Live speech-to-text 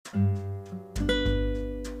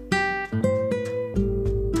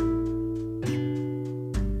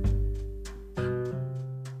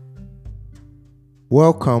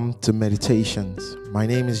Welcome to Meditations. My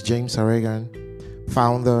name is James Aregan,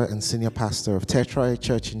 founder and senior pastor of Tetra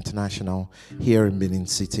Church International here in Benin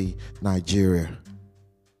City, Nigeria.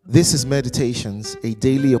 This is Meditations, a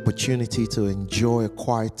daily opportunity to enjoy a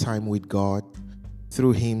quiet time with God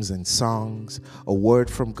through hymns and songs, a word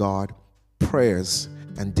from God, prayers,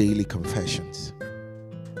 and daily confessions.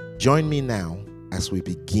 Join me now as we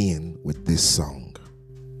begin with this song.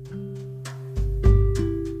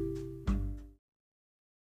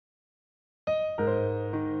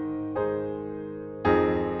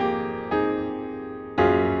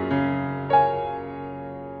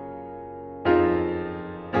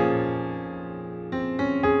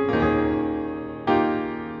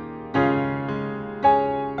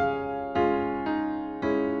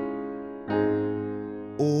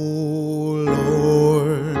 Oh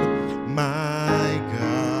Lord, my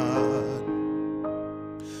God,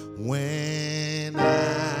 when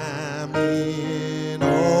I'm in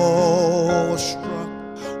awestruck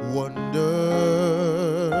wonder,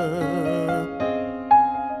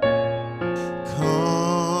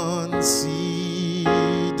 consider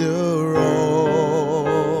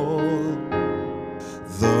all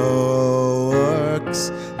the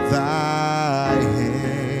works thy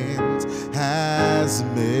hand has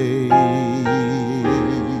made.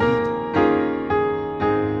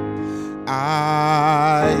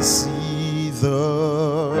 I see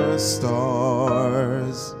the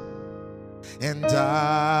stars and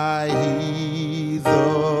I hear the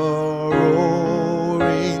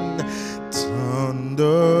roaring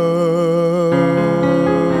thunder.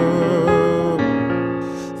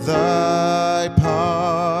 Thy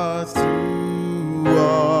path throughout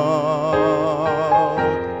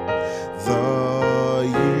the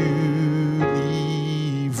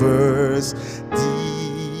universe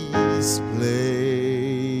display.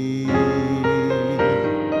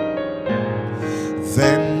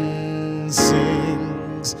 Then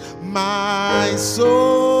sings my soul,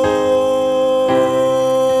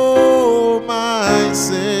 my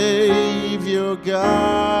Savior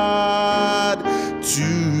God,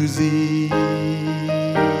 to thee.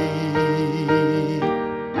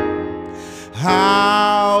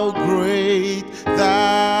 How great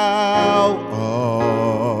thou art,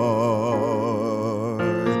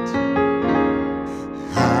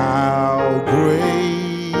 how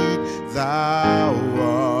great thou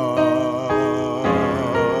art.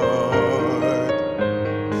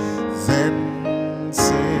 Then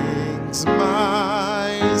sings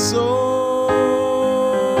my soul,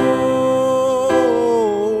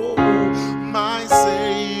 my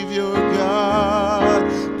Savior God,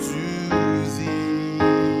 to thee.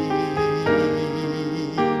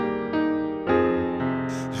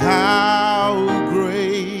 How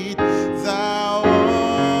great thou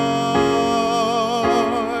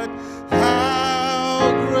art,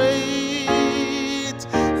 how great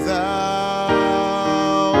thou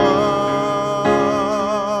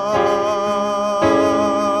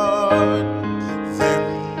art. Then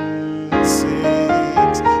sings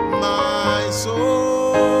my soul,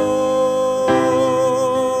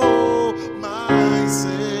 my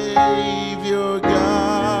Savior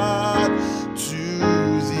God, to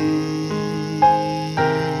thee.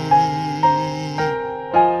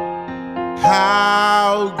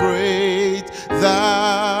 How great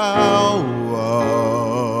thou art,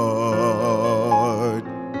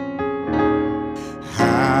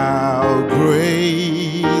 how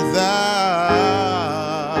great thou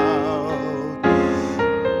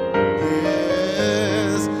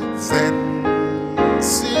is. Then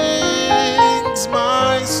sings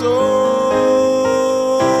my soul,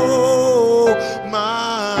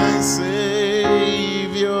 my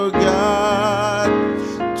Savior God,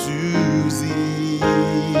 to thee.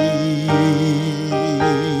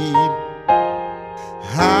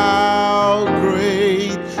 How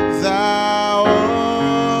great thou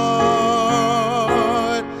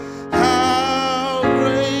art, how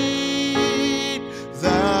great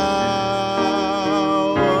thou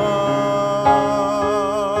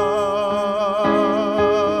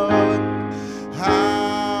art,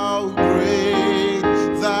 how great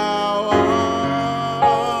thou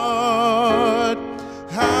art,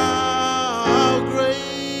 how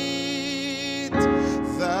great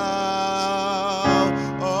thou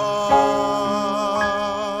art.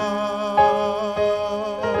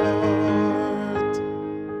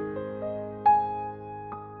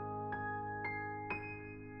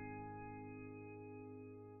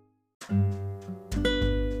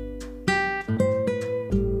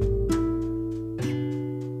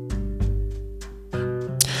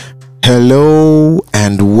 Hello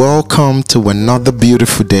and welcome to another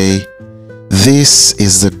beautiful day This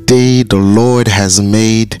is the day the Lord has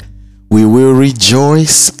made. We will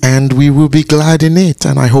rejoice and we will be glad in it.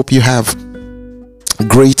 And I hope you have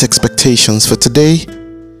great expectations for today,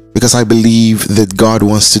 because I believe that God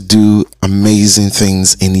wants to do amazing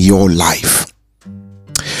things in your life.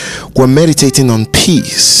 We're meditating on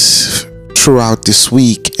peace throughout this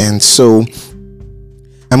week, and so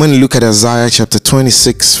I'm going to look at Isaiah chapter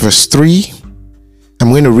 26 verse 3. I'm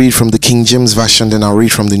going to read from the King James Version, then I'll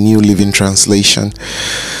read from the New Living Translation.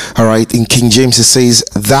 All right, in King James it says,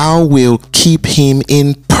 "Thou wilt keep him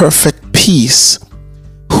in perfect peace,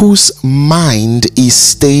 whose mind is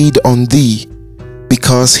stayed on thee,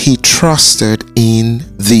 because he trusted in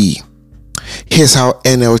thee." Here's how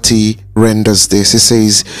NLT renders this. It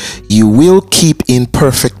says, "You will keep in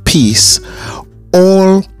perfect peace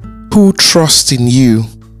all who trust in you,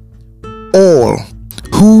 all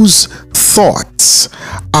whose thoughts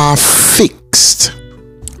are fixed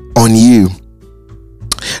on you."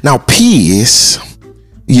 Now, peace,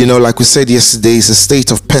 like we said yesterday, is a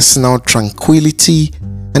state of personal tranquility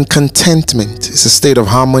and contentment. It's a state of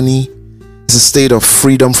harmony. It's a state of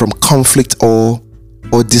freedom from conflict or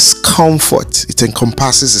discomfort. It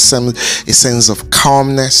encompasses a sense of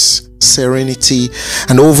calmness, serenity,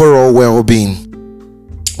 and overall well-being.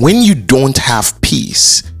 When you don't have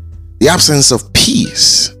peace, the absence of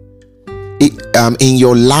peace in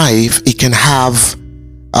your life, it can have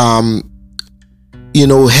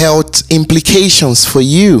health implications for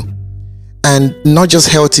you, and not just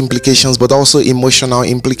health implications but also emotional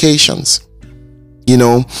implications.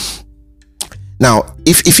 Now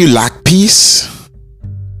if you lack peace,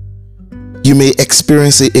 you may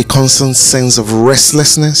experience a constant sense of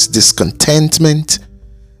restlessness, discontentment,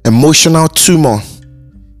 emotional turmoil.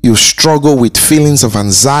 You struggle with feelings of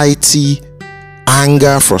anxiety,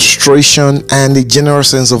 anger, frustration, and a general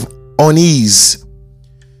sense of unease.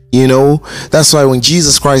 That's why when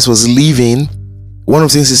Jesus Christ was leaving, one of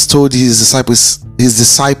the things he told his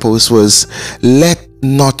disciples was, "Let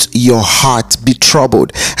not your heart be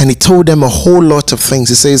troubled." And he told them a whole lot of things.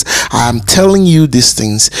 He says, "I am telling you these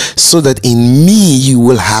things so that in me you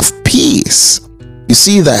will have peace." You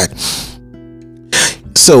see that?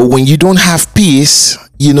 So when you don't have peace,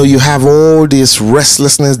 you have all this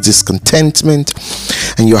restlessness, discontentment,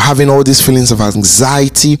 and you're having all these feelings of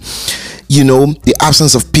anxiety. The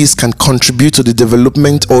absence of peace can contribute to the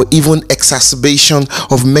development or even exacerbation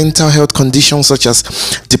of mental health conditions such as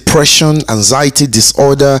depression, anxiety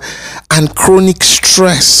disorder, and chronic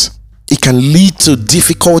stress. It can lead to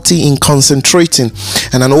difficulty in concentrating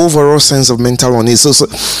and an overall sense of mental unease.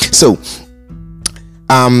 So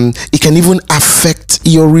it can even affect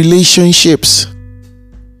your relationships.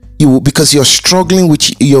 Because you're struggling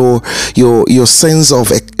with your sense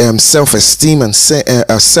of self-esteem and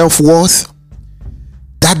self-worth,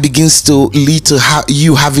 that begins to lead to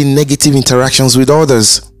you having negative interactions with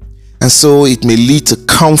others, and so it may lead to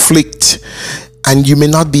conflict, and you may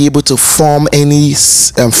not be able to form any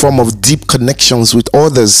form of deep connections with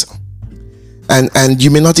others, and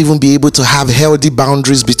you may not even be able to have healthy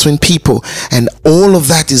boundaries between people. And all of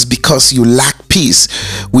that is because you lack peace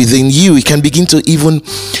within you. It can begin to even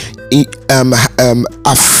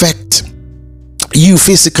affect you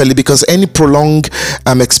physically, because any prolonged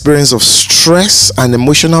experience of stress and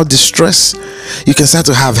emotional distress, you can start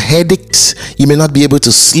to have headaches. You may not be able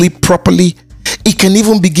to sleep properly. It can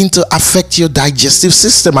even begin to affect your digestive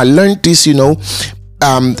system. I learned this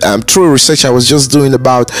through research I was just doing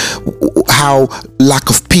about how lack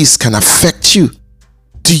of peace can affect you.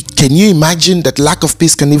 Can you imagine that lack of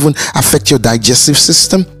peace can even affect your digestive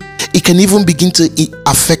system? It can even begin to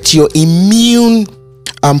affect your immune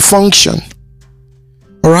function.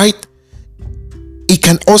 All right? It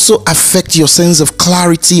can also affect your sense of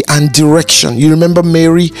clarity and direction. You remember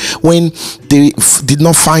Mary when they did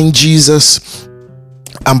not find Jesus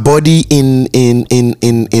and body in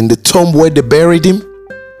the tomb where they buried him?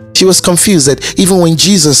 She was confused that even when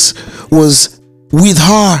Jesus was with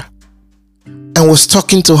her and was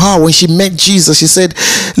talking to her, when she met Jesus, she said,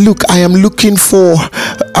 "Look, I'm looking for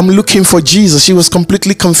Jesus." She was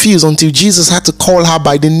completely confused until Jesus had to call her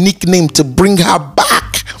by the nickname to bring her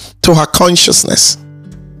back to her consciousness.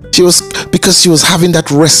 Because she was having that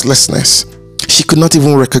restlessness. She could not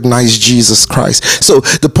even recognize Jesus Christ. So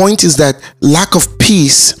the point is that lack of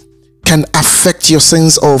peace can affect your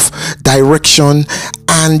sense of direction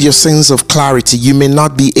and your sense of clarity. You may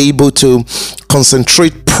not be able to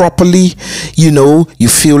concentrate properly. You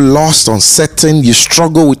feel lost, uncertain. You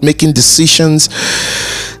struggle with making decisions.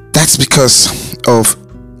 That's because of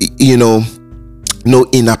no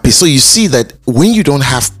inner peace. So you see that when you don't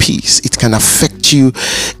have peace, it can affect you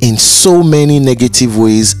in so many negative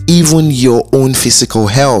ways, even your own physical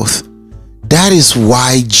health. That is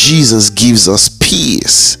why Jesus gives us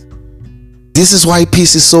peace. This is why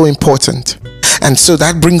peace is so important. And so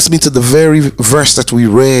that brings me to the very verse that we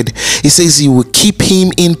read. It says, you will keep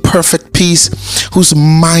him in perfect peace, whose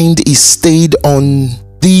mind is stayed on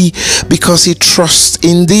thee, because he trusts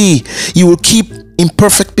in thee. You will keep in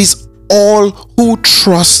perfect peace all who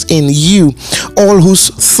trust in you, all whose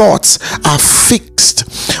thoughts are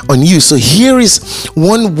fixed on you. So here is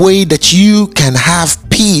one way that you can have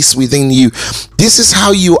peace within you. This is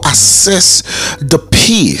how you assess the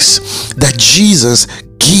peace that Jesus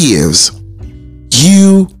gives.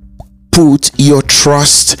 You put your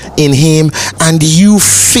trust in him and you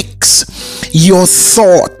fix your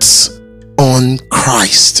thoughts on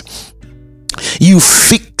Christ. You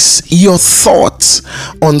fix your thoughts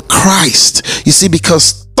on Christ. You see,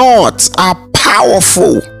 because thoughts are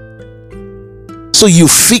powerful. So you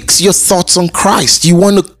fix your thoughts on Christ. You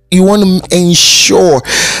want to ensure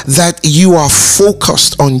that you are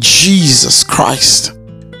focused on Jesus Christ.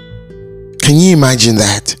 Can you imagine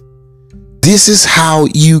that? This is how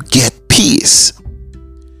you get peace.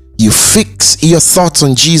 You fix your thoughts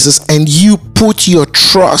on Jesus and you put your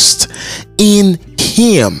trust in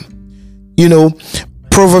him. You know,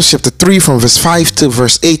 Proverbs chapter 3 from verse 5 to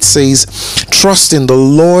verse 8 says, trust in the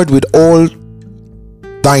Lord with all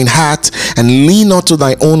thine heart and lean not to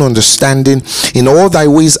thy own understanding. In all thy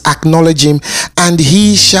ways acknowledge him, and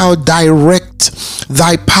he shall direct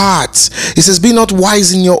thy paths. It says, be not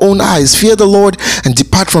wise in your own eyes. Fear the Lord and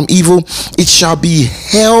depart from evil. It shall be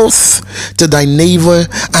health to thy neighbor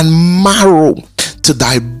and marrow to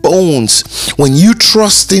thy bones. When you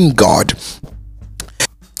trust in God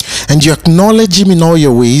and you acknowledge him in all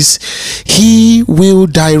your ways, he will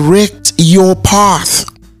direct your path.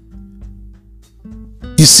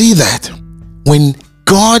 You see that? When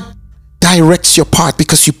God directs your path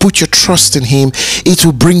because you put your trust in him, it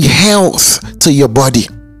will bring health to your body.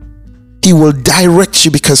 He will direct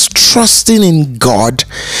you because trusting in God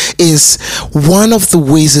is one of the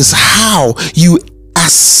ways, is how you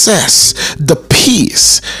assess the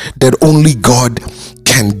peace that only God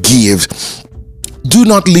can give. Do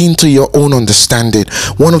not lean to your own understanding.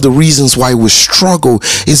 One of the reasons why we struggle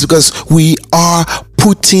is because we are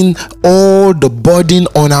putting all the burden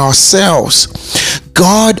on ourselves.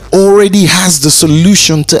 God already has the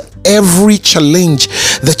solution to every challenge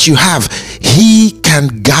that you have. He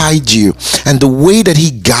can guide you, and the way that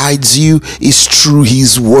he guides you is through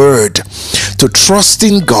his word. To trust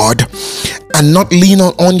in God and not lean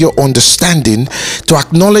on your understanding, to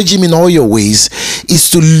acknowledge him in all your ways, is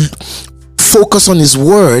to focus on his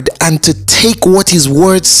word and to take what his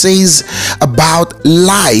word says about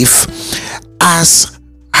life as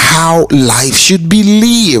how life should be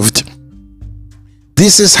lived.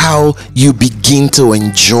 This is how you begin to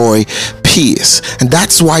enjoy peace. And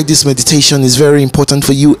that's why this meditation is very important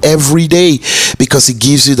for you every day, because it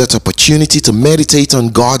gives you that opportunity to meditate on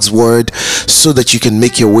God's word so that you can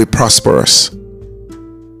make your way prosperous.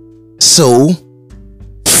 So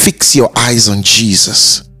fix your eyes on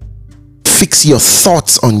Jesus. Fix your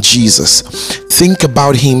thoughts on Jesus. Think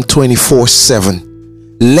about him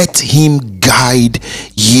 24/7. Let him guide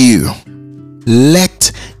you.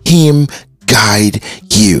 Let him guide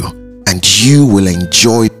you, and you will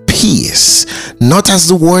enjoy peace, not as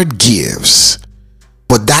the word gives,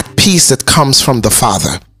 but that peace that comes from the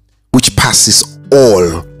Father, which passes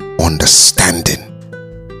all understanding.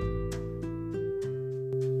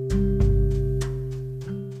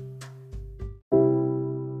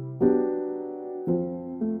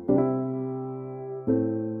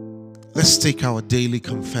 Let's take our daily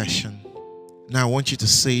confession. Now I want you to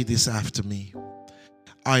say this after me.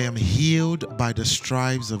 I am healed by the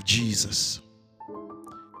stripes of Jesus.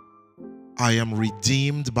 I am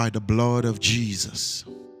redeemed by the blood of Jesus.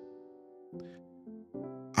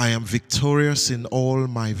 I am victorious in all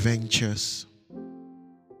my ventures.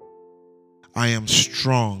 I am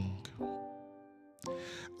strong.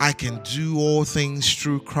 I can do all things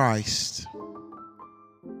through Christ.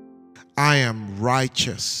 I am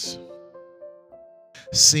righteous.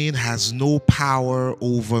 Sin has no power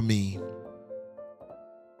over me.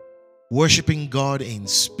 Worshiping God in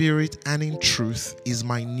spirit and in truth is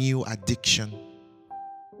my new addiction.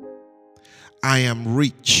 I am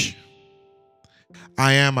rich.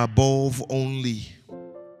 I am above only.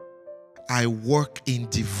 I work in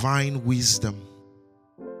divine wisdom.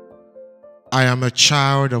 I am a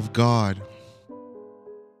child of God.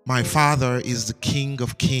 My Father is the King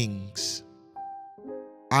of Kings.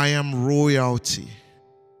 I am royalty.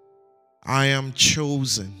 I am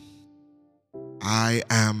chosen. I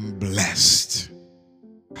am blessed.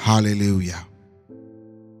 Hallelujah.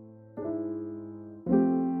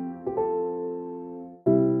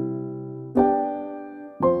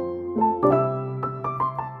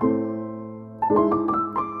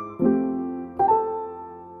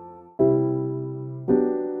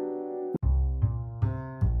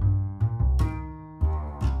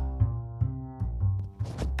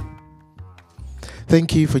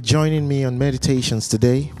 Thank you for joining me on Meditations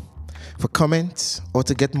today. For comments or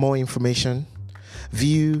to get more information,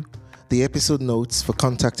 view the episode notes for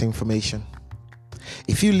contact information.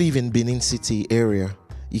 If you live in Benin City area,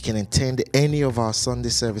 you can attend any of our Sunday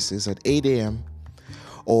services at 8 a.m.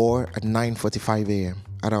 or at 9:45 a.m.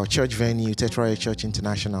 at our church venue, Tetraya Church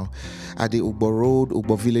International, at the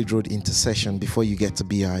Ugbo Village Road intersection before you get to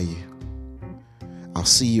BIU. I'll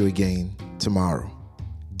see you again tomorrow.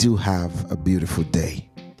 Do have a beautiful day.